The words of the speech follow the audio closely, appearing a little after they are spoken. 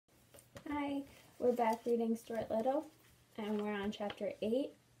We're back reading Stuart Little, and we're on chapter 8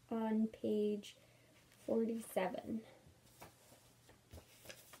 on page 47.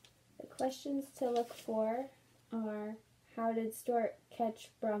 The questions to look for are: how did Stuart catch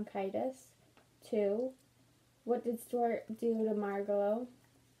bronchitis? 2. What did Stuart do to Margalo?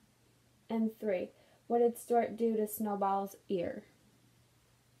 And 3. What did Stuart do to Snowball's ear?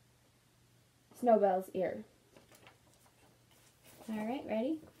 Snowbell's ear. Alright,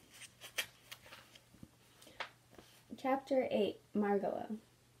 ready? Chapter 8, Margalo.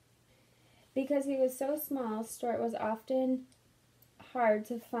 Because he was so small, Stuart was often hard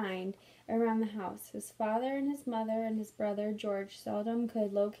to find around the house. His father and his mother and his brother George seldom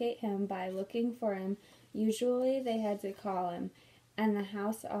could locate him by looking for him. Usually they had to call him, and the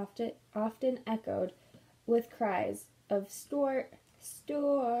house often echoed with cries of "Stuart,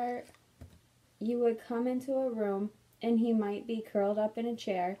 Stuart." You would come into a room, and he might be curled up in a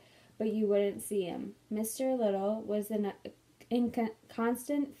chair, but you wouldn't see him. Mr. Little was in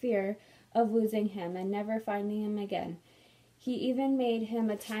constant fear of losing him and never finding him again. He even made him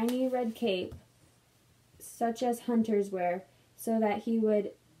a tiny red cape, such as hunters wear, so that he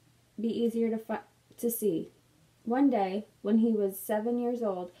would be easier to see. One day, when he was 7 years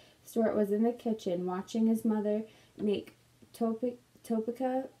old, Stuart was in the kitchen watching his mother make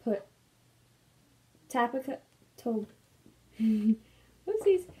tapioca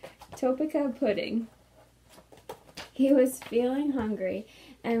pudding. He was feeling hungry,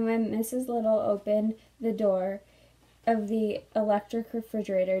 and when Mrs. Little opened the door of the electric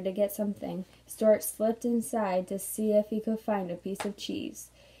refrigerator to get something, Stuart slipped inside to see if he could find a piece of cheese.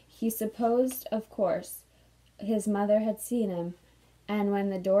 He supposed, of course, his mother had seen him, and when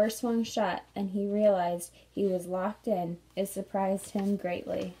the door swung shut and he realized he was locked in, it surprised him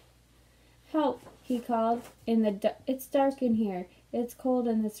greatly. "Help!" he called. "It's dark in here. It's cold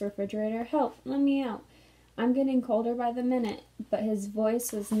in this refrigerator. Help! Let me out. I'm getting colder by the minute." But his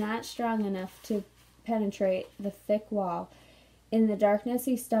voice was not strong enough to penetrate the thick wall. In the darkness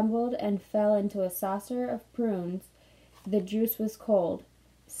he stumbled and fell into a saucer of prunes. The juice was cold.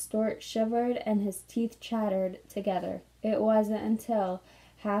 Stuart shivered and his teeth chattered together. It wasn't until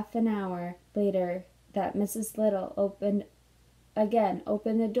half an hour later that Mrs. Little opened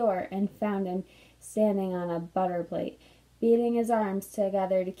the door and found him standing on a butter plate, beating his arms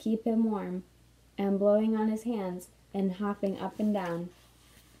together to keep him warm, and blowing on his hands and hopping up and down.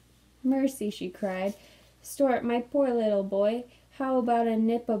 "Mercy," she cried. "Stuart, my poor little boy, how about a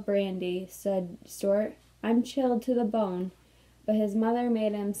nip of brandy?" said Stuart. "I'm chilled to the bone." But his mother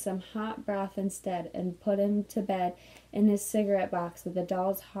made him some hot broth instead and put him to bed in his cigarette box with the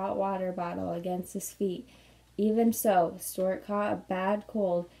doll's hot water bottle against his feet. Even so, Stuart caught a bad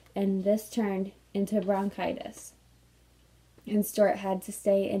cold, and this turned into bronchitis, and Stuart had to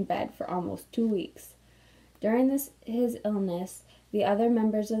stay in bed for almost 2 weeks. During his illness, the other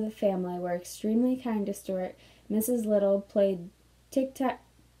members of the family were extremely kind to Stuart. Mrs. Little played tic-tac-toe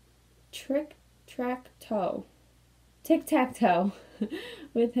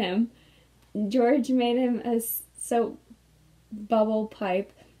with him. George made him a soap bubble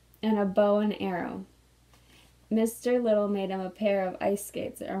pipe and a bow and arrow. Mr. Little made him a pair of ice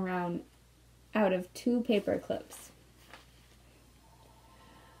skates out of 2 paper clips.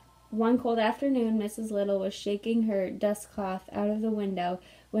 One cold afternoon, Mrs. Little was shaking her dustcloth out of the window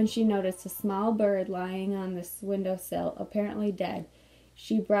when she noticed a small bird lying on the windowsill, apparently dead.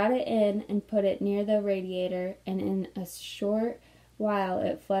 She brought it in and put it near the radiator, and in a short while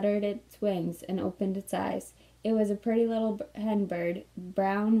it fluttered its wings and opened its eyes. It was a pretty little hen bird,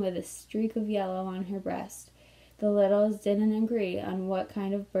 brown with a streak of yellow on her breast. The Littles didn't agree on what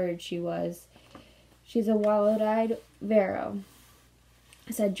kind of bird she was. "She's a wallow-eyed Vero,"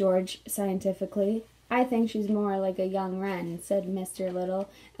 said George scientifically. "I think she's more like a young wren," said Mr. Little.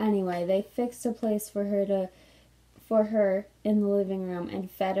 Anyway, they fixed a place for her in the living room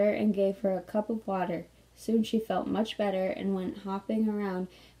and fed her and gave her a cup of water. Soon she felt much better and went hopping around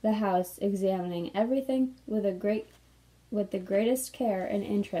the house, examining everything with the greatest care and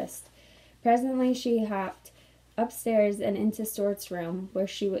interest. Presently she hopped upstairs and into Stuart's room, where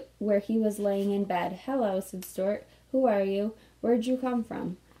he was laying in bed. "Hello," said Stuart. "Who are you? Where'd you come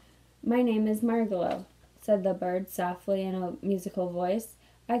from?" "My name is Margalo," said the bird softly in a musical voice.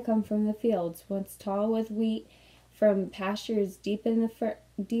 "I come from the fields, once tall with wheat, from pastures deep in fern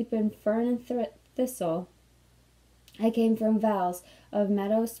and thistle. I came from vales of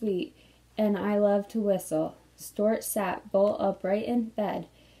meadow sweet, and I love to whistle." Stuart sat bolt upright in bed.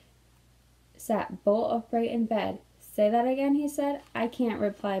 "Say that again," he said. "I can't,"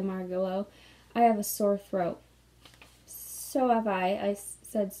 replied Margalo. "I have a sore throat." "So have I,"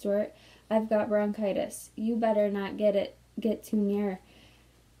 said Stuart. I've got bronchitis. You better not get too near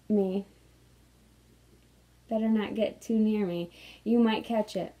me. Better not get too near me. You might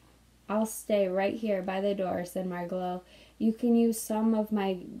catch it. I'll stay right here by the door, said Margalo. You can use some of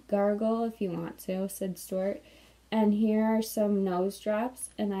my gargle if you want to, said Stuart. And here are some nose drops,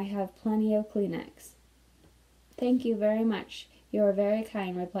 and I have plenty of Kleenex. Thank you very much. You are very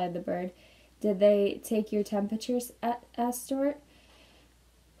kind, replied the bird. Did they take your temperatures? Asked Stuart,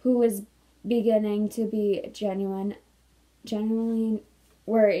 who was beginning to be genuinely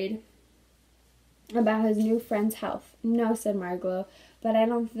worried about his new friend's health. No, said Margalo, but I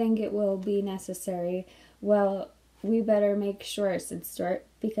don't think it will be necessary. Well, we better make sure, said Stuart,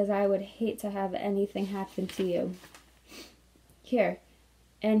 because I would hate to have anything happen to you. Here.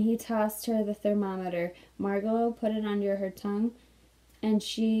 And he tossed her the thermometer. Margalo put it under her tongue, and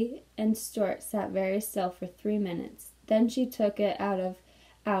she and Stuart sat very still for 3 minutes. Then she took it out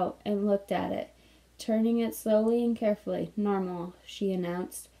and looked at it, turning it slowly and carefully. Normal, she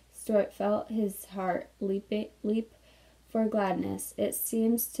announced. Stuart felt his heart leap for gladness. It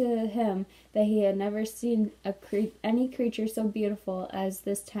seems to him that he had never seen any creature so beautiful as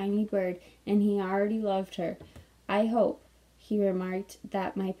this tiny bird, and he already loved her. I hope, he remarked,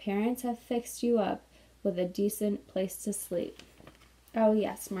 that my parents have fixed you up with a decent place to sleep. Oh,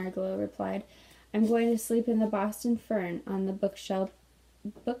 yes, Margalo replied. I'm going to sleep in the Boston Fern on the bookshelf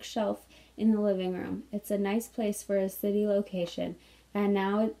in the living room. It's a nice place for a city location. And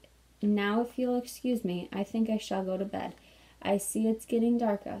now if you'll excuse me, I think I shall go to bed. I see it's getting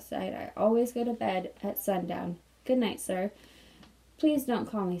dark outside. I always go to bed at sundown. Good night, sir. Please don't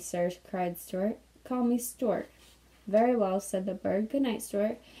call me sir, cried Stuart. Call me Stuart. Very well, said the bird. Good night,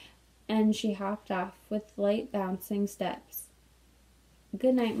 Stuart. And she hopped off with light bouncing steps.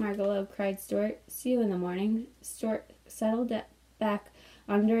 Good night, Margalo, cried Stuart. See you in the morning. Stuart settled back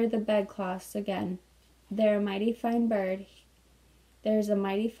under the bedclothes again. There's a mighty fine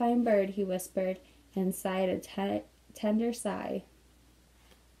bird, he whispered, and sighed a tender sigh.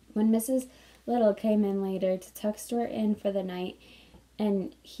 When Mrs. Little came in later to tuck Stuart in for the night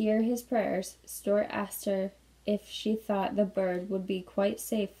and hear his prayers, Stuart asked her if she thought the bird would be quite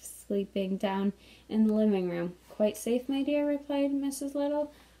safe sleeping down in the living room. Quite safe, my dear, replied Mrs.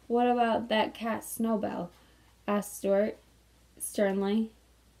 Little. What about that cat Snowbell? Asked Stuart sternly.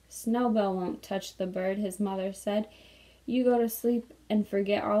 Snowbell won't touch the bird, his mother said. You go to sleep and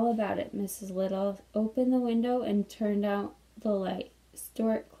forget all about it. Mrs. Little opened the window and turned out the light.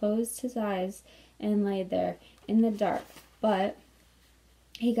 Stuart closed his eyes and lay there in the dark, but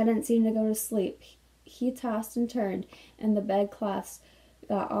he couldn't seem to go to sleep. He tossed and turned, and the bedclothes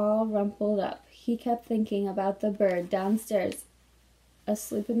got all rumpled up. He kept thinking about the bird downstairs,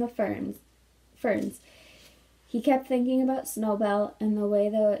 asleep in the ferns. He kept thinking about Snowbell and the way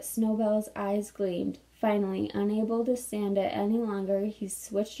that Snowbell's eyes gleamed. Finally, unable to stand it any longer, he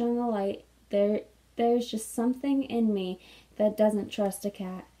switched on the light. There's just something in me that doesn't trust a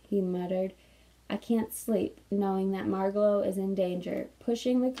cat, he muttered. I can't sleep, knowing that Margalo is in danger.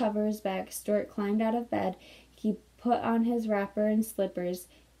 Pushing the covers back, Stuart climbed out of bed. He put on his wrapper and slippers.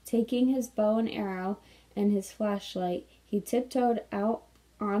 Taking his bow and arrow and his flashlight, he tiptoed out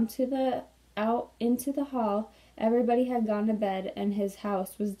into the hall. Everybody had gone to bed, and his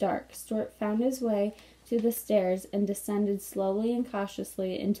house was dark. Stuart found his way to the stairs and descended slowly and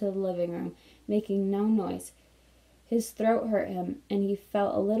cautiously into the living room, making no noise. His throat hurt him, and he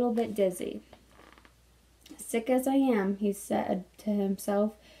felt a little bit dizzy. Sick as I am, he said to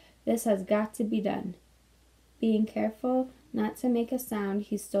himself, this has got to be done. Being careful not to make a sound,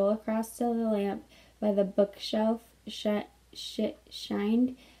 he stole across to the lamp by the bookshelf,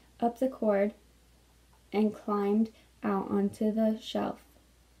 shined up the cord, and climbed out onto the shelf.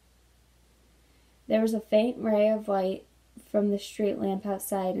 There was a faint ray of light from the street lamp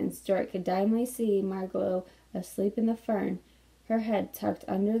outside, and Stuart could dimly see Margalo asleep in the fern, her head tucked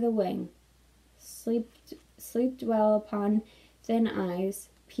under the wing. Sleep dwell upon thin eyes,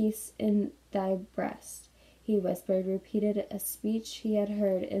 peace in thy breast, he whispered, repeated a speech he had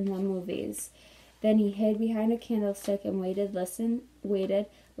heard in the movies. Then he hid behind a candlestick and waited,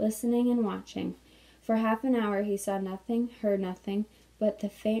 listening and watching. For half an hour he saw nothing, heard nothing, but the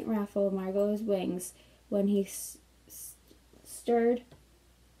faint raffle of Margalo's wings when he stirred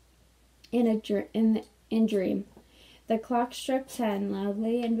in dream. The clock struck 10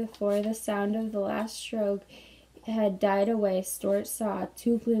 loudly, and before the sound of the last stroke had died away, Stuart saw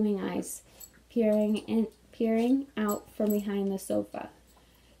 2 gleaming eyes peering out from behind the sofa.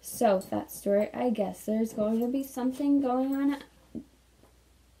 So, thought Stuart, I guess there's going to be something going on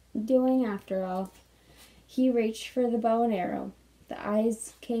doing after all. He reached for the bow and arrow. The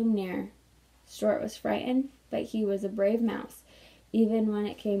eyes came near. Stuart was frightened, but he was a brave mouse, even when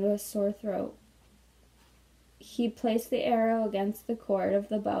it came to a sore throat. He placed the arrow against the cord of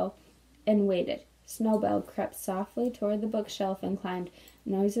the bow and waited. Snowbell crept softly toward the bookshelf and climbed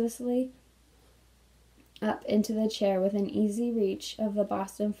noiselessly up into the chair within easy reach of the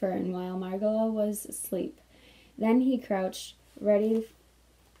Boston fern while Margalo was asleep. Then he crouched, ready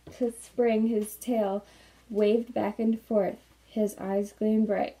to spring. His tail waved back and forth. His eyes gleamed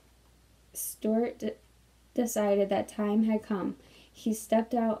bright. Stuart decided that time had come. He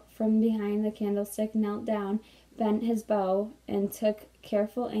stepped out from behind the candlestick, knelt down, bent his bow, and took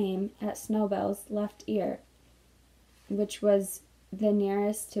careful aim at Snowbell's left ear, which was the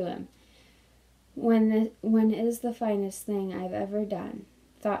nearest to him. When is the finest thing I've ever done,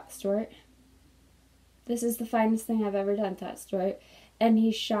 thought Stuart. This is the finest thing I've ever done, thought Stuart, and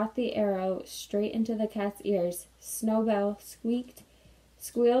he shot the arrow straight into the cat's ears. Snowbell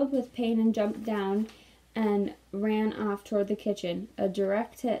squealed with pain and jumped down and ran off toward the kitchen. A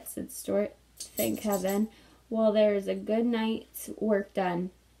direct hit, said Stuart. Thank heaven. Well, there's a good night's work done.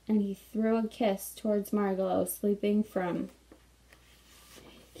 And he threw a kiss towards Margalo, sleeping from.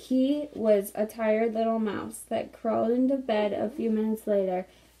 He was a tired little mouse that crawled into bed a few minutes later,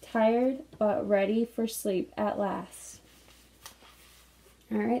 tired but ready for sleep at last.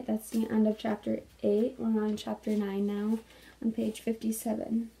 All right, that's the end of chapter 8. We're on chapter 9 now, on page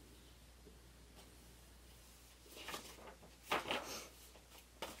 57.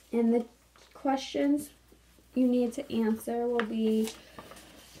 And the questions you need to answer will be,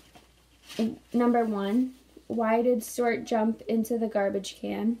 number 1, why did Stuart jump into the garbage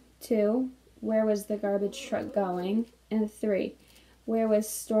can? 2, where was the garbage truck going? And 3, why was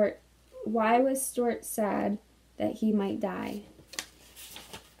Stuart sad that he might die?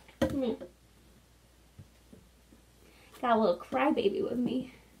 Come here. Got a little crybaby with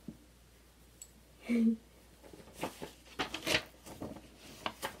me.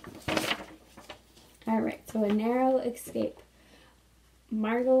 Alright, so a narrow escape.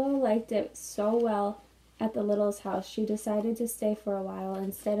 Margalo liked it so well at the Littles' house, she decided to stay for a while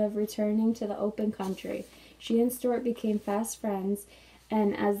instead of returning to the open country. She and Stuart became fast friends,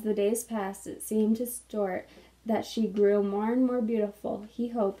 and as the days passed, it seemed to Stuart that she grew more and more beautiful. He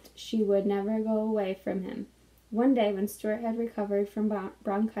hoped she would never go away from him. One day, when Stuart had recovered from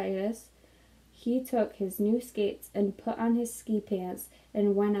bronchitis, he took his new skates and put on his ski pants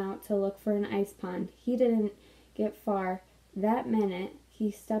and went out to look for an ice pond. He didn't get far. That minute, he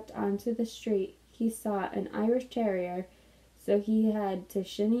stepped onto the street. He saw an Irish Terrier, so he had to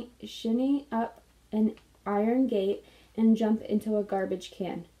shinny up an iron gate and jump into a garbage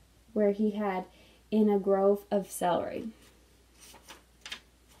can, where he had in a grove of celery.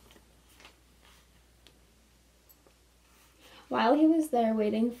 While he was there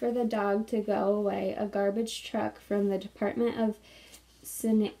waiting for the dog to go away, a garbage truck from the Department of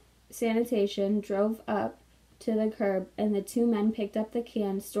Sanitation drove up to the curb, and the two men picked up the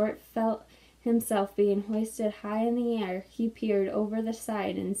can. Stuart felt himself being hoisted high in the air. He peered over the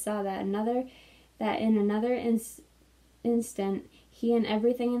side and saw that in another instant he and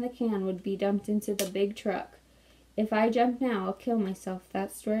everything in the can would be dumped into the big truck. If I jump now, I'll kill myself,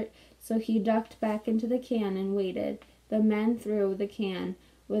 thought Stuart. So he ducked back into the can and waited. The men threw the can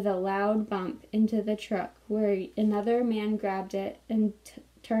with a loud bump into the truck, where another man grabbed it and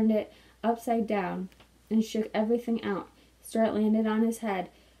turned it upside down and shook everything out. Stuart landed on his head,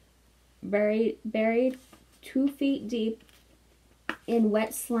 buried 2 feet deep in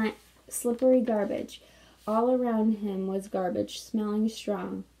wet, slippery garbage. All around him was garbage, smelling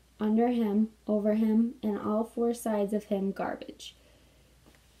strong. Under him, over him, and all 4 sides of him, garbage.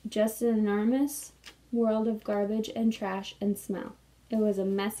 Just an enormous world of garbage and trash and smell. It was a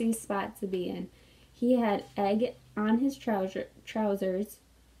messy spot to be in. He had egg on his trousers,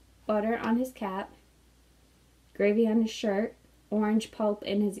 butter on his cap, gravy on his shirt, orange pulp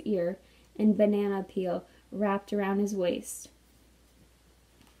in his ear, and banana peel wrapped around his waist.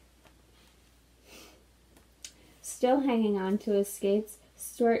 Still hanging on to his skates,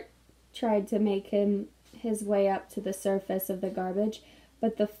 Stuart tried to make his way up to the surface of the garbage,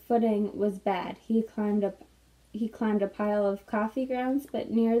 but the footing was bad. He climbed a pile of coffee grounds,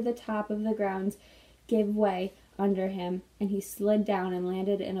 but near the top of the grounds gave way under him, and he slid down and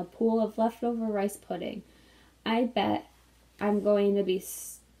landed in a pool of leftover rice pudding. I bet I'm going to be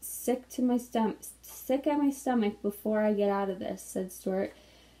sick at my stomach before I get out of this, said Stuart.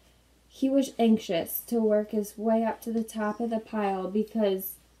 He was anxious to work his way up to the top of the pile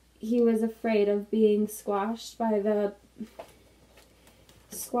because he was afraid of being squashed by the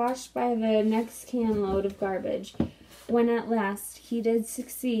next can load of garbage. When at last he did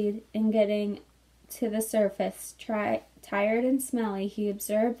succeed in getting to the surface, tired and smelly, he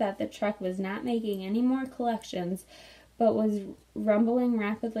observed that the truck was not making any more collections, but was rumbling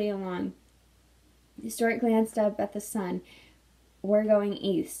rapidly along. Stuart glanced up at the sun. "We're going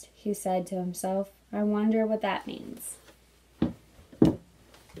east," he said to himself. "I wonder what that means."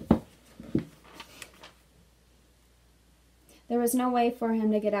 There was no way for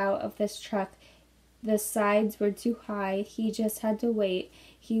him to get out of this truck. The sides were too high. He just had to wait.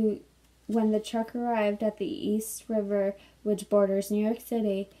 When the truck arrived at the East River, which borders New York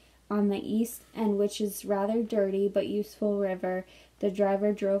City, on the east end, which is rather dirty but useful river, the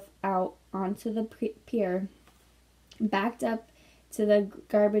driver drove out onto the pier, backed up to the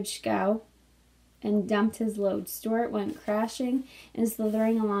garbage scow, and dumped his load. Stuart went crashing and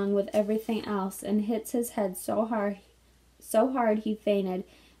slithering along with everything else, and hit his head so hard he fainted,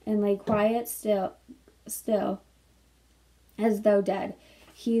 and lay quite still, as though dead.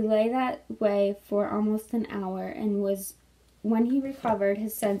 He lay that way for almost an hour, and when he recovered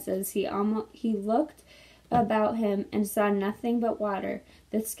his senses, he looked about him and saw nothing but water,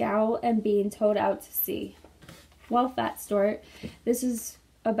 the scow and being towed out to sea. "Well," thought Stuart, "this is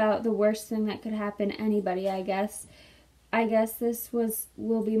about the worst thing that could happen to anybody, I guess. I guess this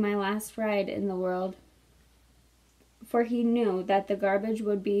will be my last ride in the world." For he knew that the garbage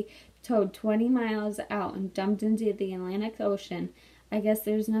would be towed 20 miles out and dumped into the Atlantic Ocean. "I guess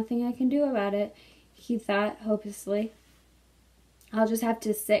there's nothing I can do about it," he thought hopelessly. "I'll just have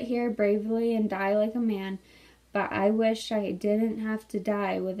to sit here bravely and die like a man. But I wish I didn't have to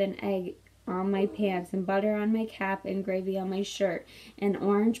die with an egg on my pants and butter on my cap and gravy on my shirt and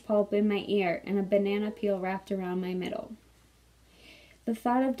orange pulp in my ear and a banana peel wrapped around my middle." The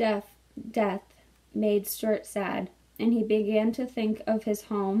thought of death made Stuart sad, and he began to think of his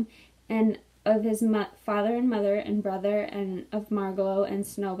home and of his father and mother and brother, and of Margalo and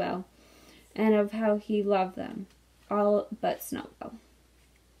Snowbell, and of how he loved them, all but Snowbell,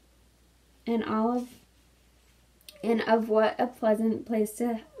 and of what a pleasant place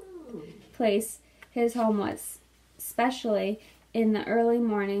his home was, especially in the early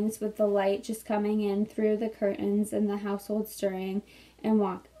mornings with the light just coming in through the curtains and the household stirring and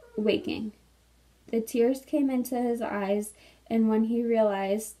waking. The tears came into his eyes, and when he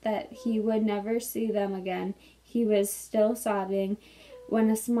realized that he would never see them again, he was still sobbing when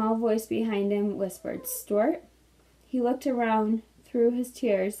a small voice behind him whispered, "Stuart?" He looked around through his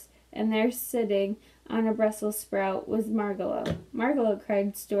tears, and there, sitting on a Brussels sprout, was Margalo. "Margalo,"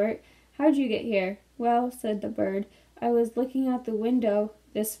 cried Stuart, "how'd you get here?" "Well," said the bird, "I was looking out the window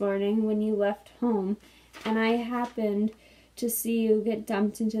this morning when you left home, and I happened to see you get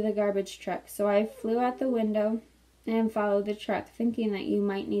dumped into the garbage truck, so I flew out the window and followed the truck, thinking that you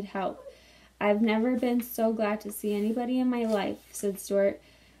might need help." "I've never been so glad to see anybody in my life," said Stuart.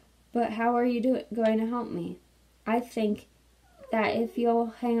 "But how are you going to help me?" "I think that if you'll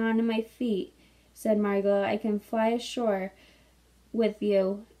hang on to my feet," said Margalo, "I can fly ashore with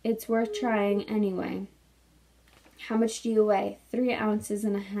you. It's worth trying anyway." "How much do you weigh?" 3.5 ounces,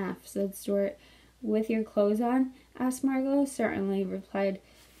 said Stuart. "With your clothes on?" asked Margalo. "Certainly," replied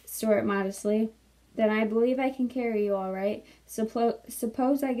Stuart modestly. "Then I believe I can carry you all right.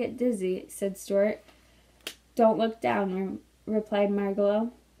 Suppose I get dizzy," said Stuart. "Don't look down," replied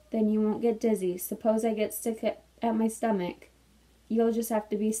Margalo. "Then you won't get dizzy. Suppose I get sick at my stomach." "You'll just have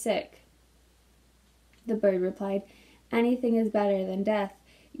to be sick," the bird replied. "Anything is better than death."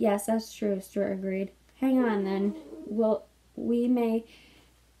 "Yes, that's true," Stuart agreed. "Hang on, then. We may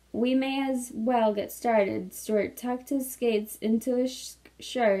as well get started." Stuart tucked his skates into his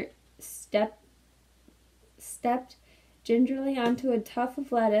shirt, stepped gingerly onto a tuft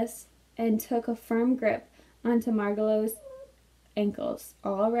of lettuce, and took a firm grip onto Margalo's ankles.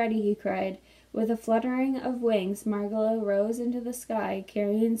 "All ready," he cried. With a fluttering of wings, Margalo rose into the sky,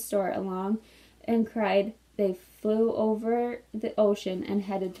 carrying Stuart along, and cried. They flew over the ocean and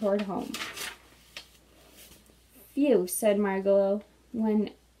headed toward home. "Phew," said Margalo.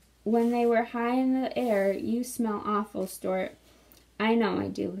 When they were high in the air, "You smell awful, Stuart." "I know I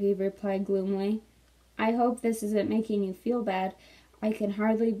do," he replied gloomily. "I hope this isn't making you feel bad." "I can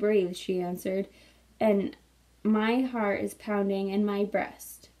hardly breathe," she answered, "and my heart is pounding in my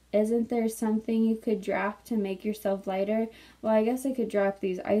breast." "Isn't there something you could drop to make yourself lighter?" "Well, I guess I could drop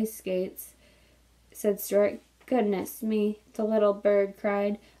these ice skates," said Stuart. "Goodness me," the little bird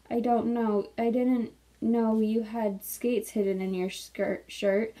cried. I didn't know you had skates hidden in your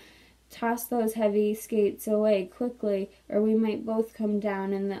shirt. Toss those heavy skates away quickly, or we might both come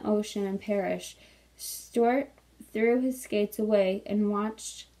down in the ocean and perish." Stuart threw his skates away and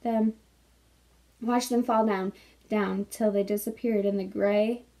watched them fall down. down till they disappeared in the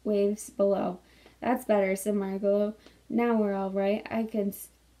gray waves below. "That's better," said Margalo. "Now we're all right. I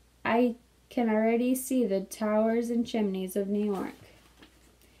can already see the towers and chimneys of New York."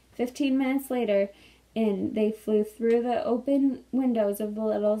 15 minutes later, they flew through the open windows of the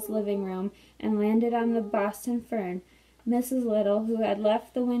Littles' living room and landed on the Boston Fern. Mrs. Little, who had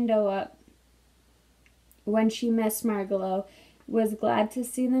left the window up when she missed Margalo, was glad to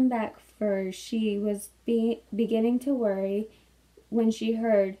see them back, for she was beginning to worry when she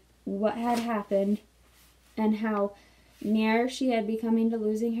heard what had happened and how near she had becoming to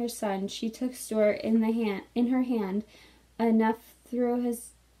losing her son. She took Stuart in her hand enough through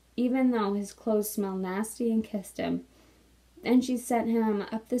even though his clothes smelled nasty, and kissed him. Then she sent him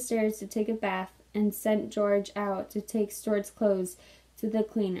up the stairs to take a bath, and sent George out to take Stuart's clothes to the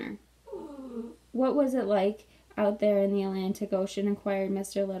cleaner. "What was it like out there in the Atlantic Ocean?" inquired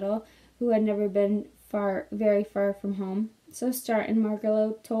Mr. Little, who had never been very far from home. So Stuart and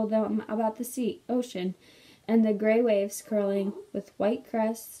Margalo told them about the ocean, and the gray waves curling with white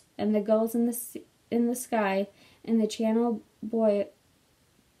crests, and the gulls in the sky, and the channel buoys,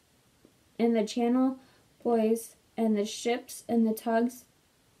 and the ships and the tugs,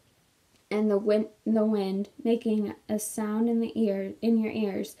 and the wind making a sound in your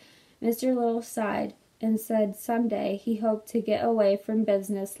ears. Mr. Little sighed and said someday he hoped to get away from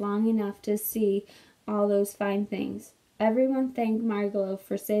business long enough to see all those fine things. Everyone thanked Margalo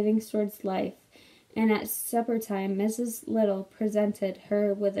for saving Stuart's life, and at supper time Mrs. Little presented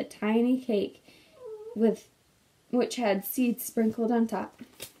her with a tiny cake which had seeds sprinkled on top.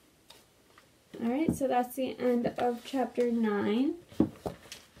 Alright, so that's the end of chapter 9.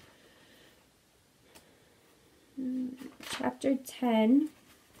 Chapter 10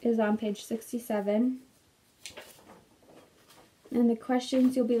 is on page 67. And the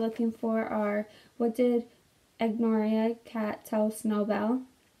questions you'll be looking for are: what did Ignoria Cat tell Snowbell?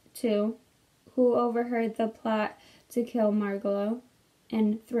 2. Who overheard the plot to kill Margalo?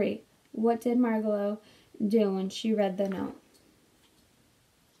 And 3. What did Margalo do when she read the note?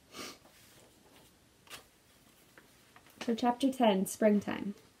 For chapter 10,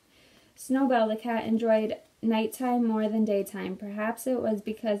 Springtime. Snowbell the cat enjoyed nighttime more than daytime. Perhaps it was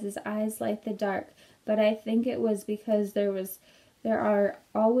because his eyes liked the dark, but I think it was because there are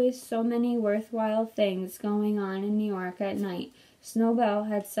always so many worthwhile things going on in New York at night. Snowbell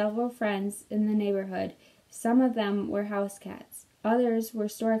had several friends in the neighborhood. Some of them were house cats. Others were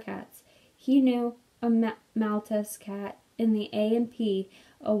store cats. He knew a Maltese cat in the A&P,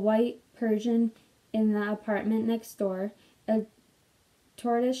 a white Persian in the apartment next door, a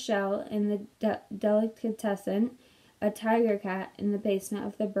tortoiseshell in the delicatessen, a tiger cat in the basement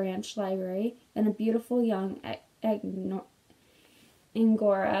of the branch library, and a beautiful young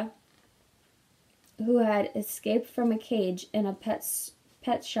Angora who had escaped from a cage in a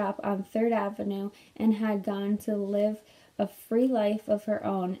pet shop on 3rd Avenue and had gone to live a free life of her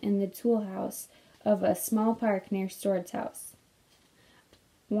own in the tool house of a small park near Stuart's house.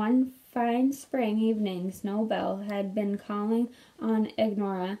 One fine spring evening, Snowbell had been calling on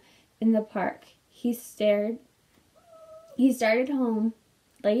Ignora in the park. He started home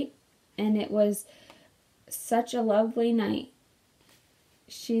late, and it was such a lovely night.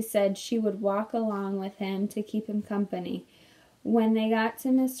 She said she would walk along with him to keep him company. When they got to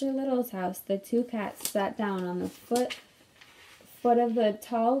Mr. Little's house, the two cats sat down on the foot of the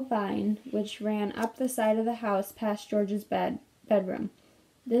tall vine which ran up the side of the house past George's bedroom.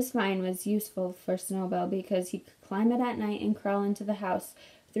 This vine was useful for Snowbell because he could climb it at night and crawl into the house.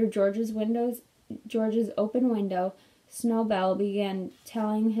 Through George's open window, Snowbell began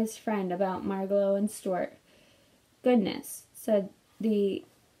telling his friend about Margalo and Stuart. "Goodness," said the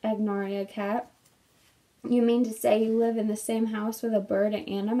Agnoria cat. "You mean to say you live in the same house with a bird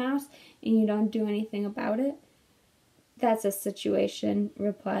and a mouse, and you don't do anything about it?" "That's a situation,"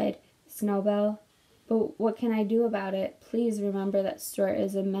 replied Snowbell. "But what can I do about it? Please remember that Stuart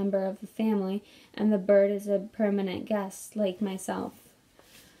is a member of the family, and the bird is a permanent guest, like myself."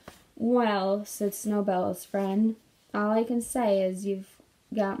 "Well," said Snowbell's friend, "all I can say is you've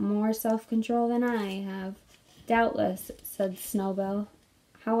got more self-control than I have." "Doubtless," said Snowbell.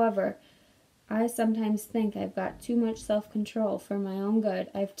 "However, I sometimes think I've got too much self-control for my own good.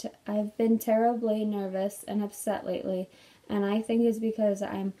 I've been terribly nervous and upset lately, and I think it's because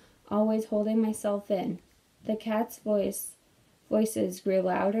I'm always holding myself in." The cats' voices grew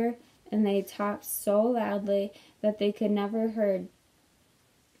louder, and they talked so loudly that they could never heard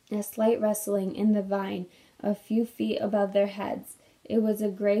a slight rustling in the vine a few feet above their heads. It was a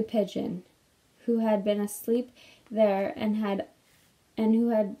gray pigeon, who had been asleep there and had and who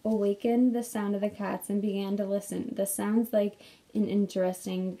had awakened the sound of the cats and began to listen. "This sounds like an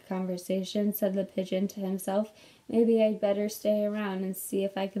interesting conversation," said the pigeon to himself. "Maybe I'd better stay around and see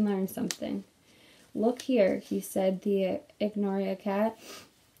if I can learn something." "Look here," he said the Ignoria cat.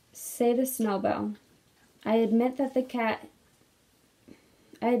 "Say to Snowbell, I admit that the cat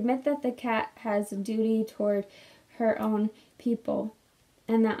has a duty toward her own people,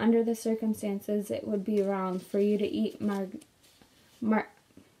 and that under the circumstances it would be wrong for you to eat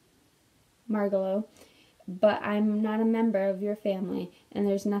Margalo, but I'm not a member of your family, and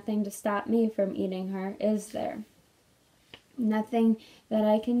there's nothing to stop me from eating her, is there?" "Nothing that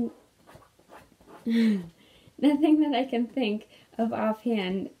I can nothing that I can think of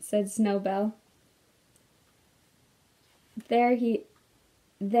offhand," said Snowbell.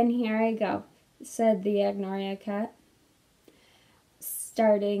 Then here I go," said the Ignoria cat,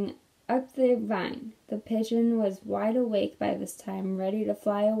 starting up the vine. The pigeon was wide awake by this time, ready to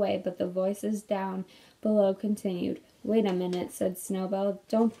fly away, but the voices down below continued. "Wait a minute," said Snowbell.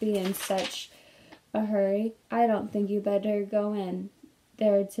 "Don't be in such a hurry. I don't think you better go in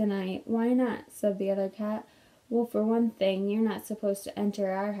there tonight." "Why not?" said the other cat. "Well, for one thing, you're not supposed to enter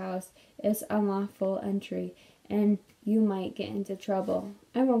our house. It's unlawful entry, and you might get into trouble."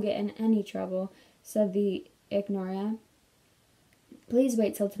 "I won't get in any trouble," said the Ignoria. "Please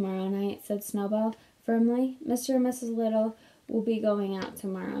wait till tomorrow night," said Snowbell firmly. "Mr. and Mrs. Little will be going out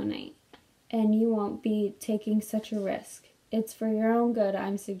tomorrow night, and you won't be taking such a risk. It's for your own good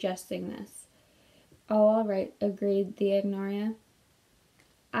I'm suggesting this." "Oh, all right," agreed the Ignoria.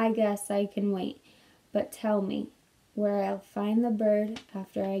 "I guess I can wait, but tell me where I'll find the bird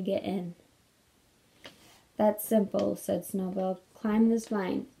after I get in." "That's simple," said Snowbell. "Climb this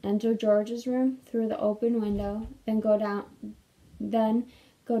vine, enter George's room through the open window, then go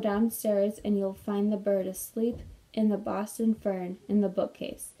downstairs, and you'll find the bird asleep in the Boston fern in the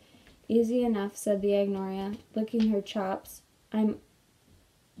bookcase." "Easy enough," said the Ignoria, licking her chops. "I'm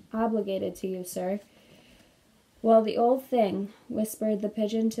obligated to you, sir." "Well, the old thing," whispered the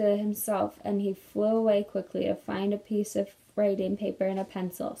pigeon to himself, and he flew away quickly to find a piece of writing paper and a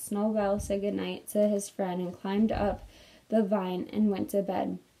pencil. Snowbell said good night to his friend and climbed up the vine and went to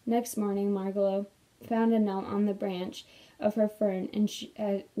bed. Next morning, Margalo found a note on the branch of her fern, and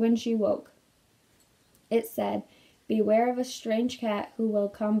when she woke, it said, "Beware of a strange cat who will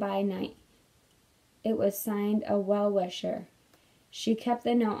come by night." It was signed a well-wisher. She kept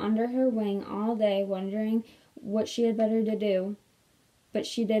the note under her wing all day, wondering what she had better to do, but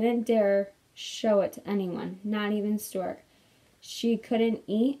she didn't dare show it to anyone, not even Stuart. She couldn't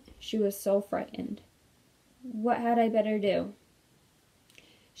eat, she was so frightened. What had I better do?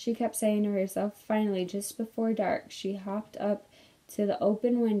 She kept saying to herself. Finally, just before dark, she hopped up to the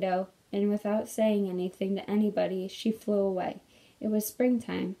open window, and without saying anything to anybody, she flew away. It was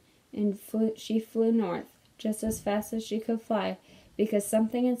springtime, and she flew north, just as fast as she could fly, because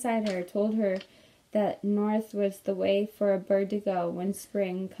something inside her told her that north was the way for a bird to go when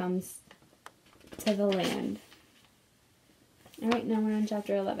spring comes to the land. All right, now we're on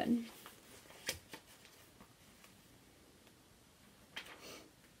chapter 11.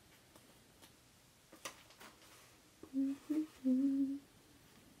 Mm-hmm.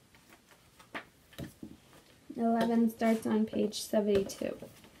 11 starts on page 72.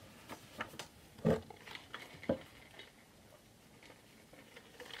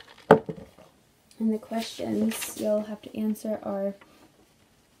 And the questions you'll have to answer are: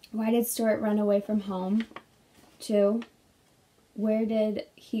 why did Stuart run away from home? 2, where did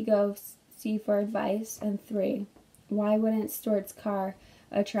he go see for advice? And 3, why wouldn't Stuart's car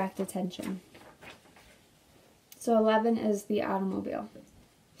attract attention? So 11 is the automobile.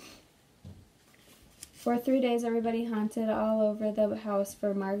 For 3 days, everybody hunted all over the house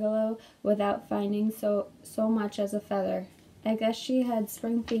for Margalo without finding so much as a feather. "I guess she had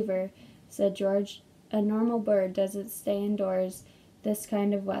spring fever," said George. "A normal bird doesn't stay indoors this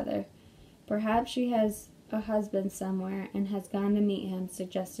kind of weather." "Perhaps she has a husband somewhere and has gone to meet him,"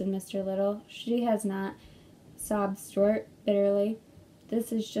 suggested Mr. Little. "She has not," sobbed Stuart bitterly.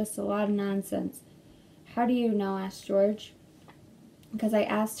 "This is just a lot of nonsense." "How do you know?" asked George. "Because I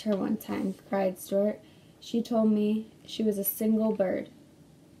asked her one time," cried Stuart. "She told me she was a single bird."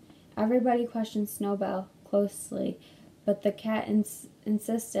 Everybody questioned Snowbell closely, but the cat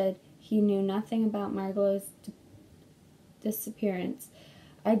insisted he knew nothing about Margalo's disappearance.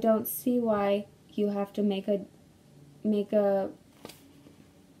 "I don't see why you have to make a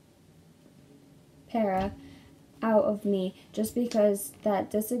para out of me just because that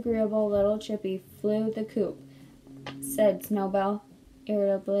disagreeable little chippy flew the coop," said Snowbell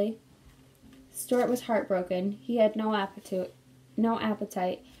irritably. Stuart was heartbroken. He had no no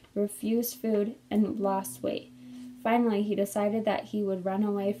appetite, refused food, and lost weight. Finally, he decided that he would run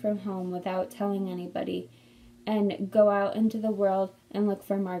away from home without telling anybody and go out into the world and look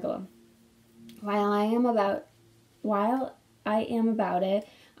for Margot. While I am about it,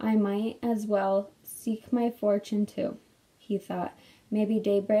 I might as well seek my fortune too, he thought. Maybe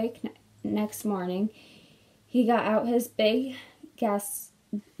daybreak next morning. He got out his biggest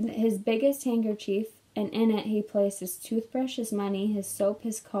handkerchief, and in it he placed his toothbrush, his money, his soap,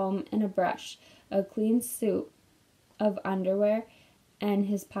 his comb, and a brush, a clean suit of underwear, and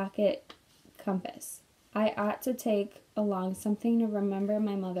his pocket compass. I ought to take along something to remember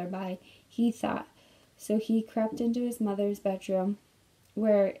my mother by, he thought. So he crept into his mother's bedroom,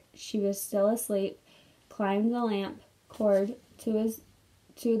 where she was still asleep, climbed the lamp cord to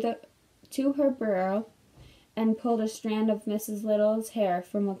her bureau, and pulled a strand of Mrs. Little's hair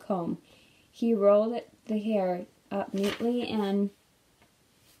from a comb. He rolled the hair up neatly and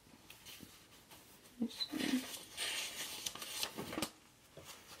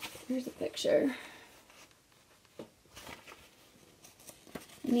here's a picture.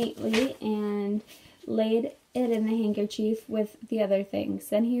 Neatly and laid it in the handkerchief with the other things.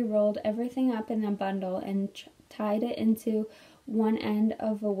 Then he rolled everything up in a bundle and tied it into one end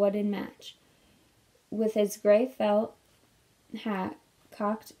of a wooden match. With his gray felt hat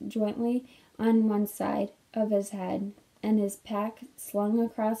cocked jointly on one side of his head and his pack slung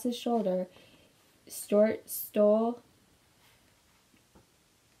across his shoulder, Stuart stole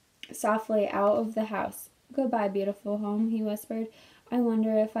softly out of the house. "Goodbye, beautiful home," he whispered. "I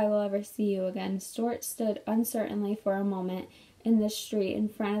wonder if I will ever see you again." Stuart stood uncertainly for a moment in the street in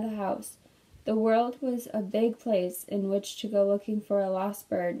front of the house. The world was a big place in which to go looking for a lost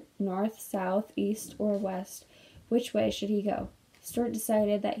bird, north, south, east, or west. Which way should he go? Stuart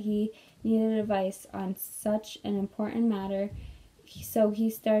decided that he needed advice on such an important matter, so he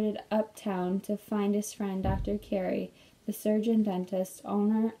started uptown to find his friend Dr. Carey, the surgeon-dentist,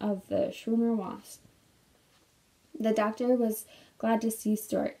 owner of the Schooner Wasp. The doctor was glad to see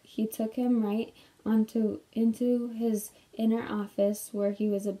Stuart. He took him right into his inner office, where he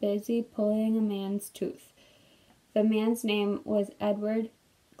was busy pulling a man's tooth. The man's name was Edward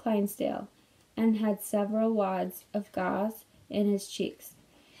Clydesdale, and had several wads of gauze in his cheeks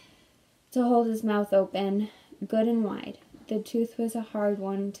to hold his mouth open good and wide. The tooth was a hard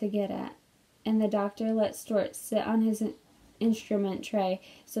one to get at, and the doctor let Stuart sit on his instrument tray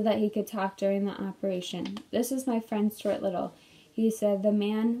so that he could talk during the operation. "This is my friend Stuart Little," he said. "The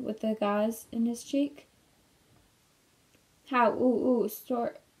man with the gauze in his cheek?" "How, ooh,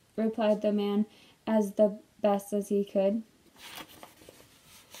 Stuart," replied the man as the best as he could.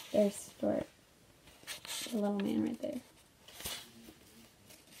 There's Stuart, the little man right there.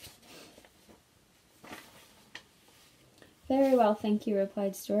 "Very well, thank you,"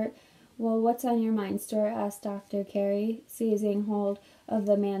 replied Stuart. "Well, what's on your mind, Stuart?" asked Dr. Carey, seizing hold of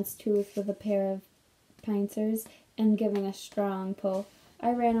the man's tooth with a pair of pincers and giving a strong pull.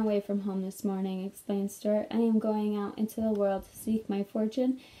 "I ran away from home this morning," explained Stuart. "I am going out into the world to seek my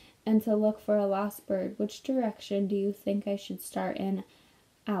fortune and to look for a lost bird. Which direction do you think I should start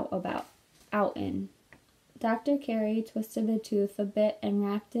out in?" Dr. Carey twisted the tooth a bit and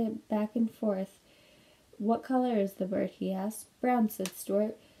racked it back and forth. "What color is the bird?" he asked. "Brown," said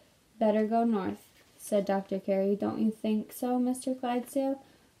Stuart. "Better go north," said Dr. Carey. "Don't you think so, Mr. Clydesdale?"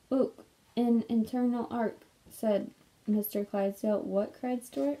 "Ook, in internal arc," said Mr. Clydesdale. "What?" cried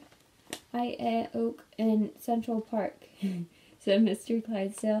Stuart. "I ook in Central Park," said Mr.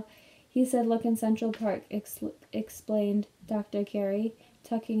 Clydesdale. "He said look in Central Park," explained Dr. Carey,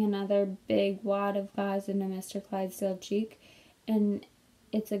 tucking another big wad of gauze into Mr. Clydesdale's cheek. "And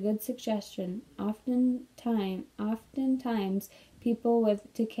it's a good suggestion. Oftentimes people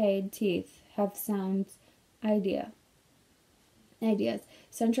with decayed teeth have sound ideas.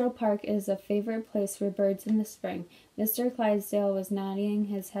 Central Park is a favorite place for birds in the spring." Mr. Clydesdale was nodding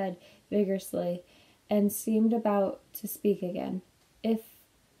his head vigorously and seemed about to speak again. "If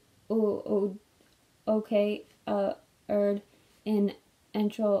okay, erd in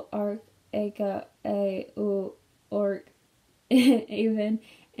Entral Arc, aka orc, even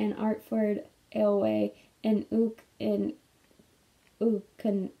in Artford Ailway, and ook in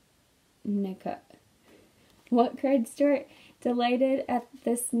Ukanika." "What?" cried Stuart, delighted at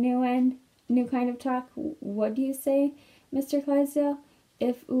this new kind of talk. "What do you say, Mr. Clydesdale?"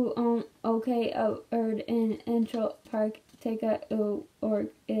 "If okay, erd in Entral Park, take a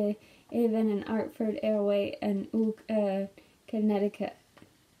orc, even in Artford Airway, and Connecticut."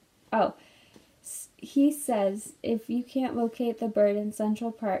 "Oh, he says if you can't locate the bird in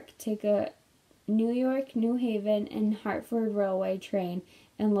Central Park, take a New York, New Haven, and Hartford Railway train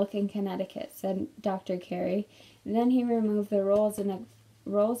and look in Connecticut, said Dr. Carey. Then he removed the rolls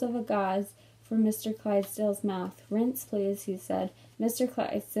of a gauze from Mr. Clydesdale's mouth. Rinse, please, he said. Mr.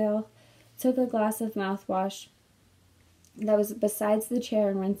 Clydesdale took a glass of mouthwash that was beside the chair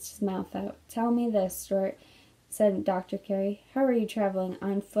and rinsed his mouth out. Tell me this, Stuart, said Dr. Carey. How are you traveling?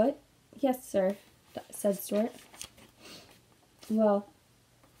 On foot? Yes, sir, said Stuart. Well,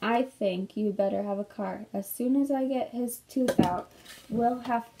 I think you'd better have a car. As soon as I get his tooth out,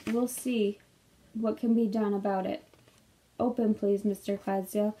 we'll see what can be done about it. Open, please, Mr.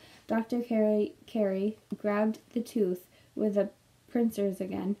 Clydesdale. Dr. Carey grabbed the tooth with the pincers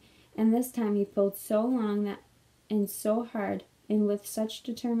again, and this time he pulled so long and so hard and with such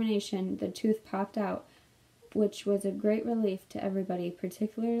determination the tooth popped out, which was a great relief to everybody,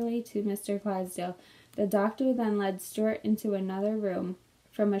 particularly to Mr. Clydesdale. The doctor then led Stuart into another room.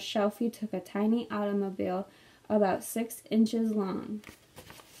 From a shelf he took a tiny automobile about 6 inches long.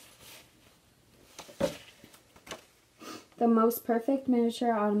 The most perfect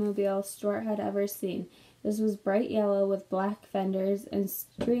miniature automobile Stuart had ever seen. This was bright yellow with black fenders and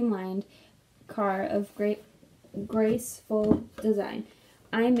streamlined car of great graceful design.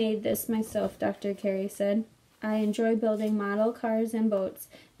 I made this myself, Dr. Carey said. I enjoy building model cars and boats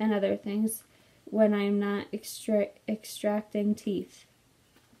and other things when I'm not extracting teeth.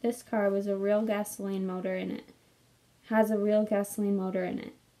 This car has a real gasoline motor in it.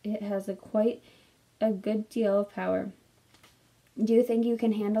 It has quite a good deal of power. Do you think you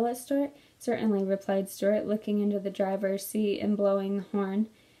can handle it, Stuart? Certainly, replied Stuart, looking into the driver's seat and blowing the horn.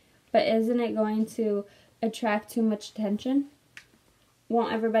 But isn't it going to attract too much attention?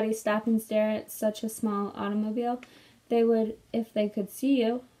 Won't everybody stop and stare at such a small automobile? They would if they could see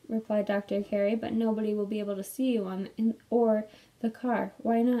you, replied Dr. Carey, but nobody will be able to see you or the car.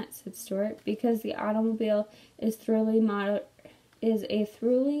 Why not? Said Stuart. Because the automobile is a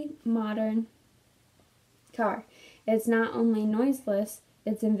truly modern car. It's not only noiseless,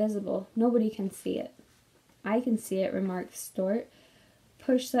 it's invisible. Nobody can see it. I can see it, remarked Stuart.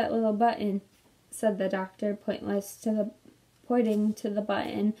 Push that little button, said the doctor, pointing to the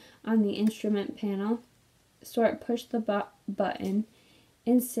button on the instrument panel. Stuart pushed the button.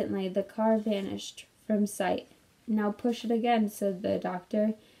 Instantly, the car vanished from sight. Now push it again, said the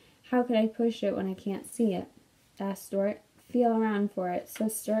doctor. How can I push it when I can't see it? Asked Stuart. Feel around for it. So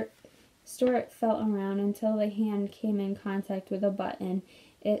Stuart felt around until the hand came in contact with a button.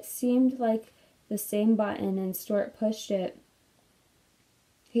 It seemed like the same button, and Stuart pushed it.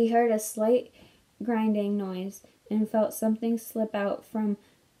 He heard a slight grinding noise and felt something slip out from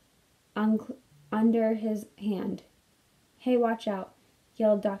under his hand. Hey, watch out,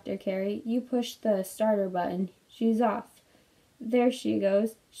 yelled Dr. Carey. You pushed the starter button. She's off. There she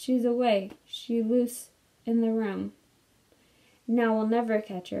goes. She's away. She's loose in the room. Now we'll never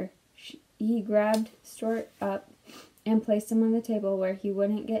catch her. He grabbed Stuart up and placed him on the table where he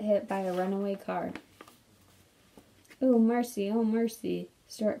wouldn't get hit by a runaway car. Oh, mercy,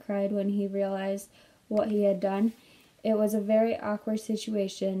 Stuart cried when he realized what he had done. It was a very awkward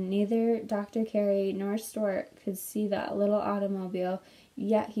situation. Neither Dr. Carey nor Stuart could see that little automobile,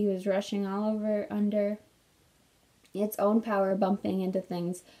 yet he was rushing all over under its own power, bumping into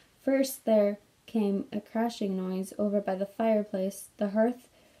things. First there came a crashing noise over by the fireplace. The hearth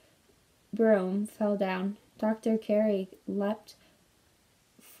broom fell down. Dr. Carey leapt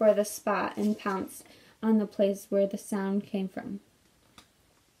for the spot and pounced on the place where the sound came from.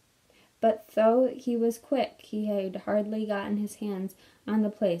 But though he was quick, he had hardly gotten his hands on the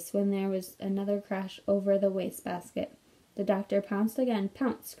place when there was another crash over the wastebasket. The doctor pounced again.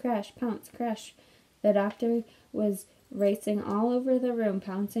 Pounce, crash, pounce, crash. The doctor was racing all over the room,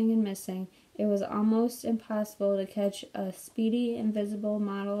 pouncing and missing. It was almost impossible to catch a speedy, invisible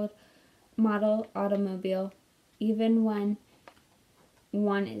model automobile, even when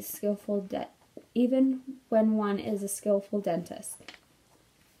one is a skillful dentist.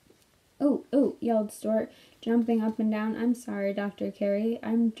 Oh, yelled Stuart, jumping up and down. I'm sorry, Dr. Carey.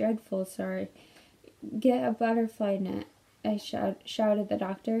 I'm dreadful sorry. Get a butterfly net, shouted the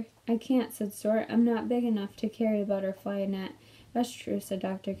doctor. I can't, said Stuart. I'm not big enough to carry a butterfly net. That's true, said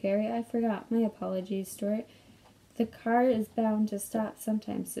Dr. Carey. I forgot. My apologies, Stuart. The car is bound to stop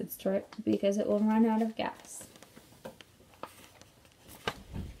sometime, said Stuart, because it will run out of gas.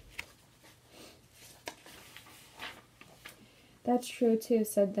 That's true, too,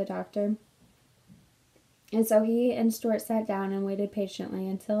 said the doctor. And so he and Stuart sat down and waited patiently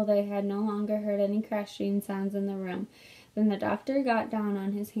until they had no longer heard any crashing sounds in the room. Then the doctor got down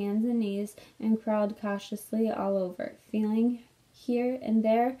on his hands and knees and crawled cautiously all over, feeling here and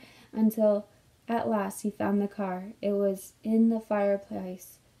there until At last he found the car. It was in the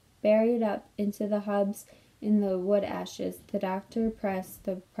fireplace, buried up into the hubs in the wood ashes. The doctor pressed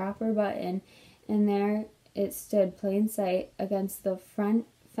the proper button, and there it stood, plain sight, against the front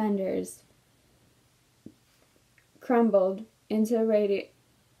fenders, crumbled into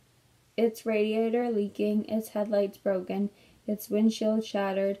its radiator leaking, its headlights broken, its windshield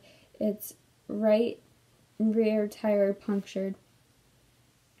shattered, its right rear tire punctured,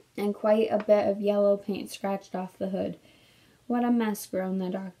 and quite a bit of yellow paint scratched off the hood. What a mess, groaned the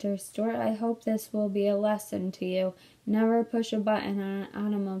doctor. Stuart, I hope this will be a lesson to you. Never push a button on an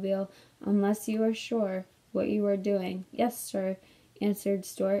automobile unless you are sure what you are doing. Yes, sir, answered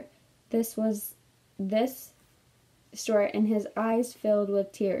Stuart. Stuart, and his eyes filled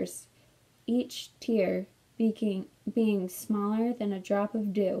with tears, each tear being smaller than a drop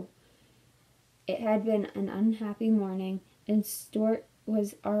of dew. It had been an unhappy morning, and Stuart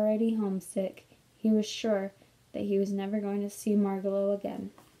was already homesick. He was sure that he was never going to see Margalo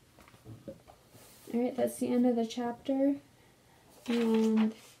again. Alright, that's the end of the chapter,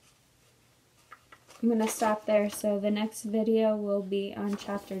 and I'm going to stop there, so the next video will be on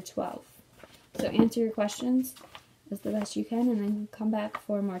chapter 12. So answer your questions as the best you can, and then come back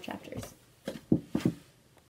for more chapters.